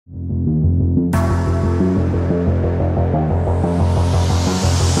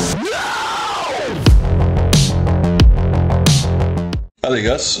G'day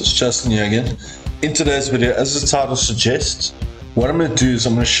guys, it's Justin here again. In today's video, as the title suggests, what I'm going to do is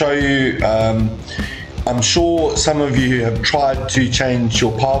I'm going to show you, I'm sure some of you have tried to change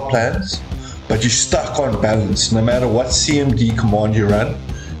your power plans, but you're stuck on balance. No matter what CMD command you run,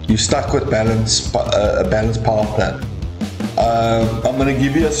 you're stuck with a balanced power plan. I'm going to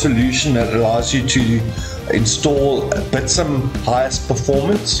give you a solution that allows you to install Bitsum highest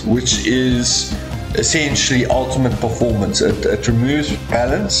performance, which is essentially ultimate performance. It removes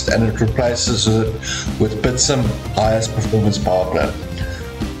balanced and it replaces it with Bitsum highest performance power plan.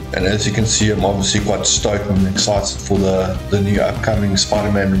 And as you can see, I'm obviously quite stoked and excited for the new upcoming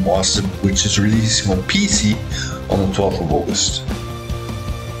Spider-Man Remastered, which is releasing on PC on the 12th of August.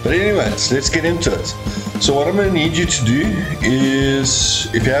 But anyways, let's get into it. So what I'm going to need you to do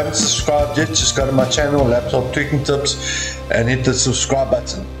is, if you haven't subscribed yet, just go to my channel, Laptop Tweaking Tips, and hit the subscribe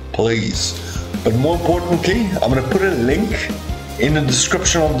button, please. But more importantly, I'm going to put a link in the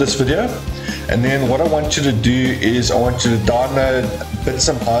description of this video, and then what I want you to do is I want you to download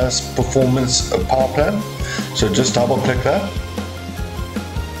Bitsum highest performance power plan. So just double click that,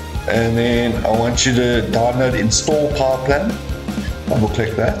 and then I want you to download install power plan. Double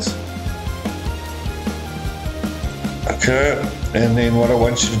click that. Okay, and then what I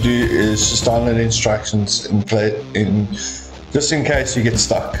want you to do is just download instructions and play in, just in case you get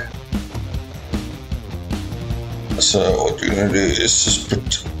stuck. So what you're going to do is just put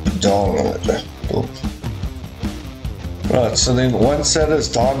download. Right, so then once that is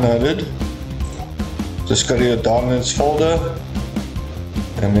downloaded, just go to your downloads folder,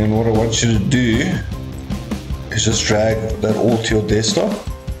 and then what I want you to do is just drag that all to your desktop.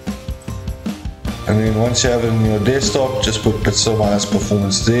 And then once you have it in your desktop, just put Bitsum highest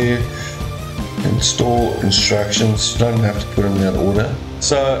performance there, install instructions. You don't have to put them in that order.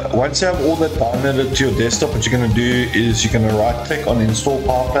 So once you have all that downloaded to your desktop, what you're going to do is you're going to right click on install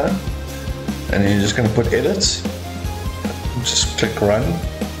power plan, and then you're just going to put edit, just click run.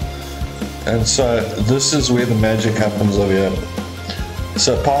 And so this is where the magic happens over here.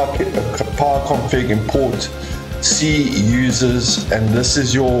 So power config import C users, and this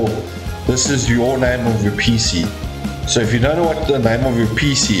is your name of your PC. So if you don't know what the name of your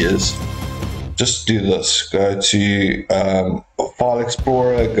PC is, just do this. Go to File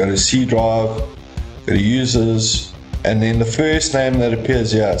Explorer, go to C drive, go to users, and then the first name that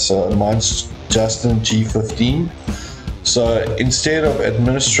appears here. So mine's Justin G15. So instead of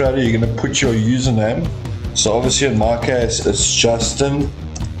administrator, you're going to put your username. So obviously in my case it's Justin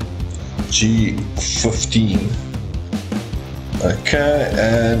G15. Okay,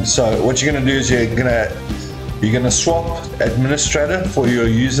 and so what you're going to do is you're going to swap administrator for your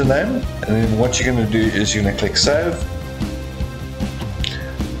username, and then what you're going to do is you're going to click save,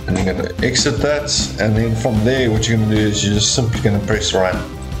 and you're going to exit that, and then from there what you're going to do is you're just simply going to press run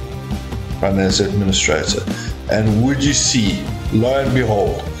as administrator. And would you see, lo and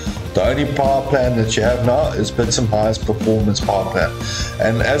behold, the only power plan that you have now is Bitsum highest performance power plan.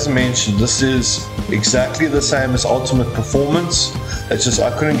 And as mentioned, this is exactly the same as ultimate performance. It's just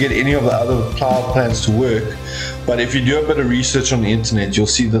I couldn't get any of the other power plans to work. But if you do a bit of research on the internet, you'll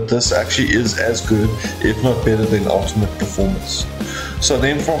see that this actually is as good, if not better, than ultimate performance. So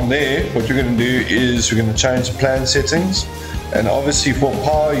then from there, what you're going to do is you're going to change the plan settings. And obviously for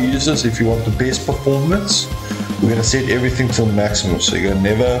power users, if you want the best performance, we're going to set everything to the maximum. So you're going to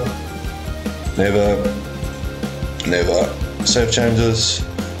never save changes,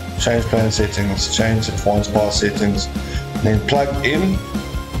 change plan settings, change advanced power settings, then plug in.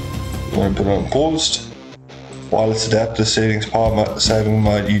 You want to put it on paused. Wireless adapter settings, power saving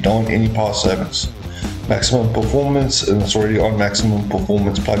mode, you don't want any power savings. Maximum performance, and it's already on maximum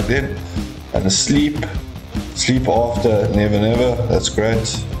performance plugged in. And the sleep after, never, that's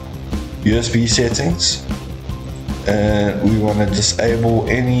great. USB settings, and we want to disable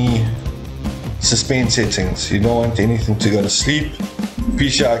any suspend settings. You don't want anything to go to sleep.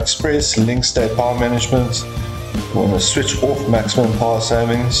 PCI Express, link state power management, you want to switch off maximum power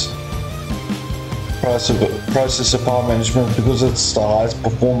savings. Processor power management, because it's the highest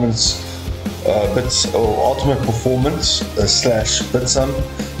performance bits or ultimate performance slash Bitsum,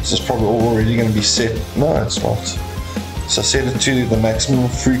 this is probably already going to be set. No, it's not. So set it to the maximum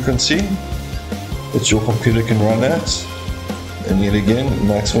frequency that your computer can run at, and yet again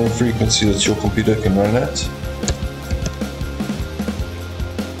maximum frequency that your computer can run at.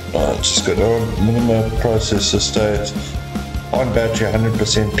 Just go to minimum processor state, on battery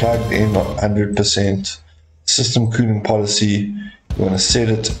 100%, plugged in 100%, system cooling policy, you want to set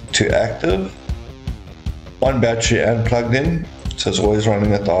it to active, on battery and plugged in, So it's always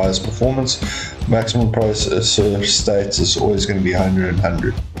running at the highest performance. Maximum processor states is always going to be 100 and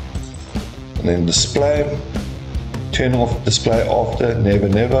 100. And then display, turn off display after, never,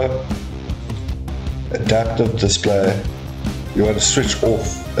 never. Adaptive display, you want to switch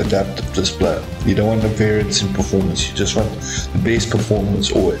off adaptive display. You don't want the variance in performance, you just want the best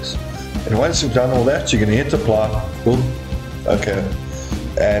performance always. And once you've done all that, you're going to hit apply, boom, okay.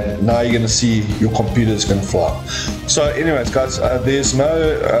 And now you're going to see your computer is going to fly. So anyways guys, there's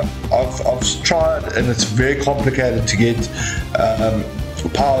no, I've tried and it's very complicated to get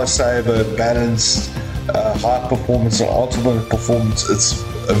power saver, balanced, high performance and ultimate performance. It's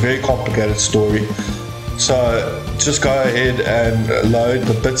a very complicated story. So just go ahead and load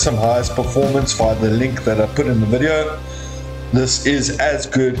the Bitsum highest performance via the link that I put in the video. This is as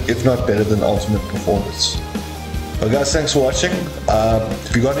good, if not better, than ultimate performance. Well guys, thanks for watching.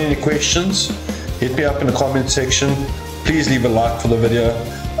 If you got any questions, hit me up in the comment section. Please leave a like for the video.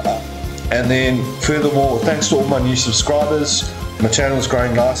 And then furthermore, thanks to all my new subscribers. My channel is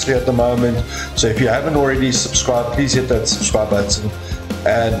growing nicely at the moment. So if you haven't already subscribed, please hit that subscribe button.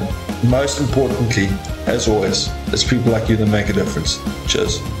 And most importantly, as always, it's people like you that make a difference.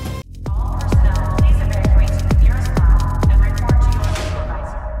 Cheers.